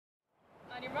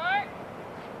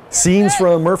Scenes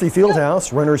from Murphy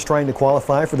Fieldhouse, runners trying to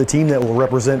qualify for the team that will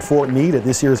represent Fort Meade at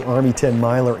this year's Army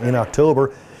 10-miler in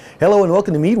October. Hello and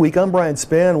welcome to Meade Week. I'm Brian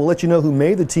Spann. We'll let you know who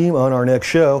made the team on our next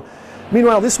show.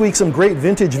 Meanwhile, this week, some great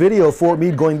vintage video of Fort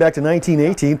Meade going back to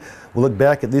 1918. We'll look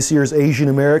back at this year's Asian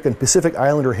American Pacific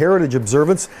Islander Heritage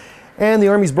Observance, and the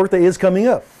Army's birthday is coming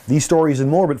up. These stories and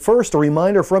more, but first, a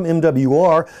reminder from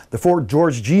MWR. The Fort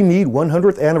George G. Meade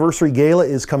 100th Anniversary Gala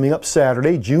is coming up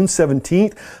Saturday, June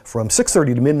 17th from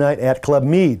 6:30 to midnight at Club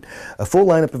Meade. A full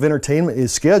lineup of entertainment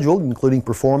is scheduled, including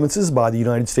performances by the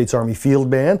United States Army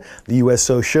Field Band, the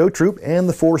USO Show Troupe, and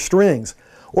the Four Strings.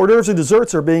 Hors d'oeuvres and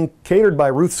desserts are being catered by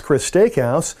Ruth's Chris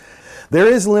Steakhouse. There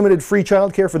is limited free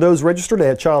childcare for those registered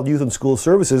at Child, Youth, and School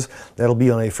Services. That'll be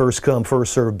on a first-come,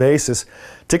 first-served basis.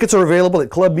 Tickets are available at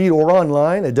Club Meade or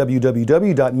online at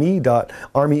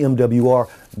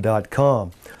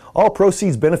www.meade.armymwr.com. All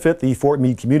proceeds benefit the Fort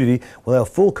Meade community. We'll have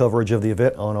full coverage of the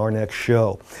event on our next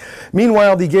show.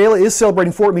 Meanwhile, the gala is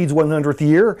celebrating Fort Meade's 100th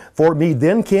year. Fort Meade,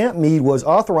 then Camp Meade, was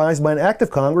authorized by an act of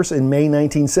Congress in May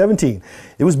 1917.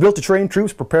 It was built to train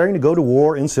troops preparing to go to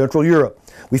war in Central Europe.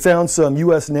 We found some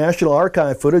U.S. National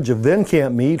Archive footage of then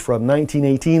Camp Meade from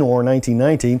 1918 or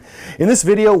 1919. In this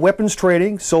video, weapons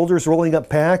training, soldiers rolling up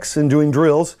packs and doing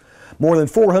drills. More than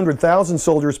 400,000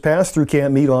 soldiers passed through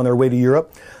Camp Meade on their way to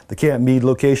Europe. The Camp Meade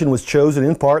location was chosen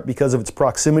in part because of its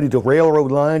proximity to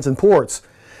railroad lines and ports.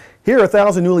 Here,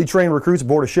 1,000 newly trained recruits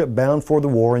board a ship bound for the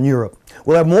war in Europe.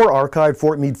 We'll have more archived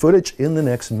Fort Meade footage in the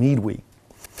next Meade Week.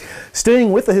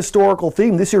 Staying with the historical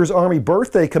theme, this year's Army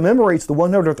birthday commemorates the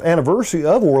 100th anniversary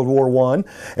of World War I,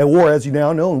 a war, as you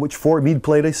now know, in which Fort Meade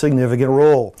played a significant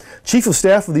role. Chief of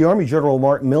Staff of the Army, General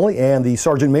Mark Milley, and the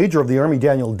Sergeant Major of the Army,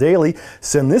 Daniel Daly,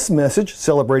 send this message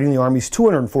celebrating the Army's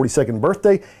 242nd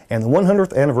birthday and the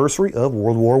 100th anniversary of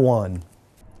World War I.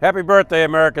 Happy birthday,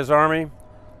 America's Army.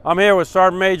 I'm here with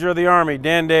Sergeant Major of the Army,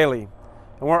 Dan Daly,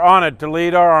 and we're honored to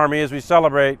lead our Army as we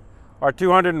celebrate our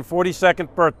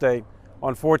 242nd birthday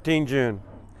on 14 June.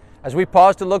 As we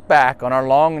pause to look back on our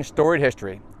long and storied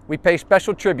history, we pay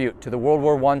special tribute to the World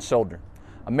War I soldier.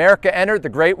 America entered the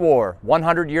Great War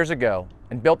 100 years ago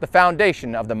and built the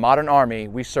foundation of the modern Army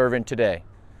we serve in today.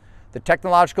 The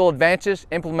technological advances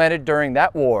implemented during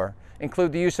that war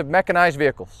include the use of mechanized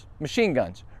vehicles, machine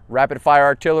guns, rapid-fire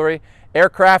artillery,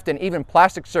 aircraft, and even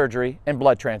plastic surgery and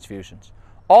blood transfusions,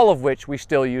 all of which we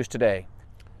still use today.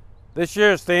 This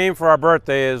year's theme for our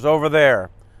birthday is Over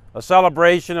There, a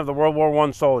celebration of the World War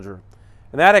I soldier.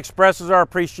 And that expresses our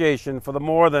appreciation for the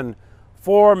more than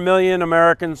 4 million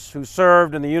Americans who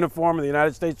served in the uniform of the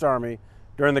United States Army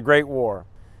during the Great War.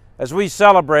 As we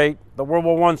celebrate the World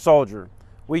War I soldier,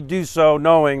 we do so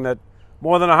knowing that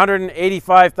more than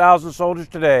 185,000 soldiers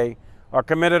today are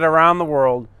committed around the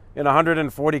world in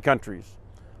 140 countries.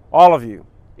 All of you,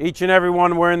 each and every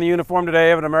one wearing the uniform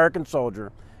today of an American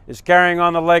soldier, is carrying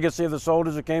on the legacy of the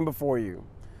soldiers who came before you.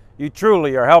 You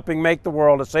truly are helping make the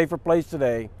world a safer place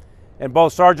today, and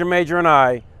both Sergeant Major and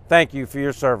I thank you for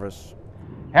your service.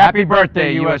 Happy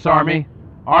birthday, U.S. Army.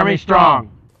 Army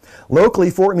strong. Locally,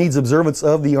 Fort Meade's observance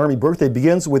of the Army birthday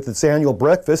begins with its annual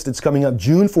breakfast. It's coming up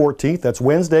June 14th. That's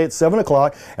Wednesday at 7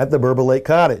 o'clock at the Burba Lake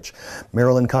Cottage.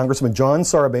 Maryland Congressman John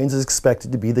Sarbanes is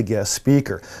expected to be the guest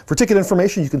speaker. For ticket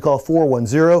information, you can call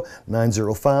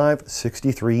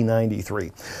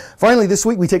 410-905-6393. Finally, this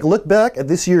week we take a look back at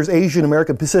this year's Asian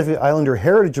American Pacific Islander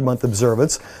Heritage Month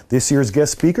observance. This year's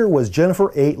guest speaker was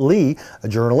Jennifer A. Lee, a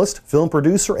journalist, film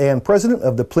producer, and president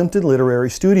of the Plimpton Literary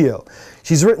Studio.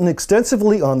 She's written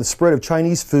extensively on the spread of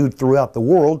Chinese food throughout the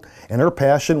world, and her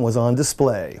passion was on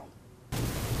display.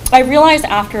 I realized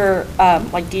after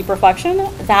deep reflection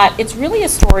that it's really a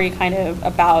story kind of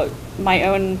about my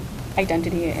own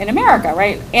identity in America,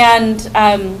 right? And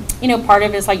part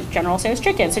of it is like General Tso's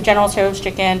chicken. So General Tso's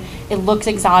chicken, it looks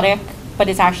exotic, but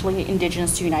it's actually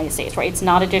indigenous to the United States, right? It's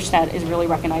not a dish that is really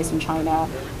recognized in China.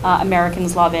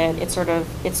 Americans love it. It's sort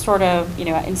of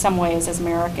in some ways as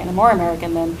American and more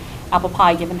American than apple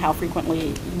pie, given how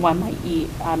frequently one might eat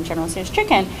General Tso's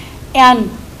chicken.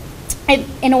 And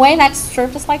in a way, that's sort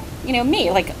of just like, me.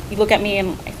 Like, you look at me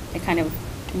and I kind of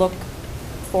look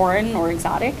foreign or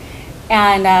exotic.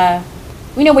 And,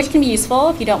 which can be useful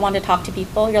if you don't want to talk to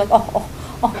people. You're like, oh,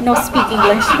 no, speak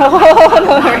English.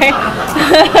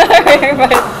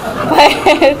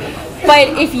 But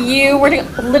if you were to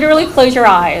literally close your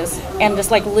eyes and just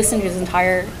listen to his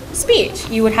entire speech,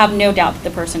 you would have no doubt that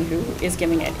the person who is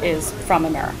giving it is from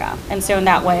America. And so in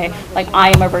that way,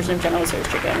 I am a version of General Tso's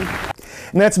chicken.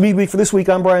 And that's Meade Week for this week.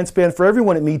 I'm Brian Spann. For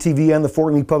everyone at Meade TV and the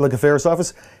Fort Meade Public Affairs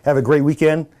Office, have a great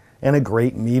weekend and a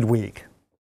great Meade Week.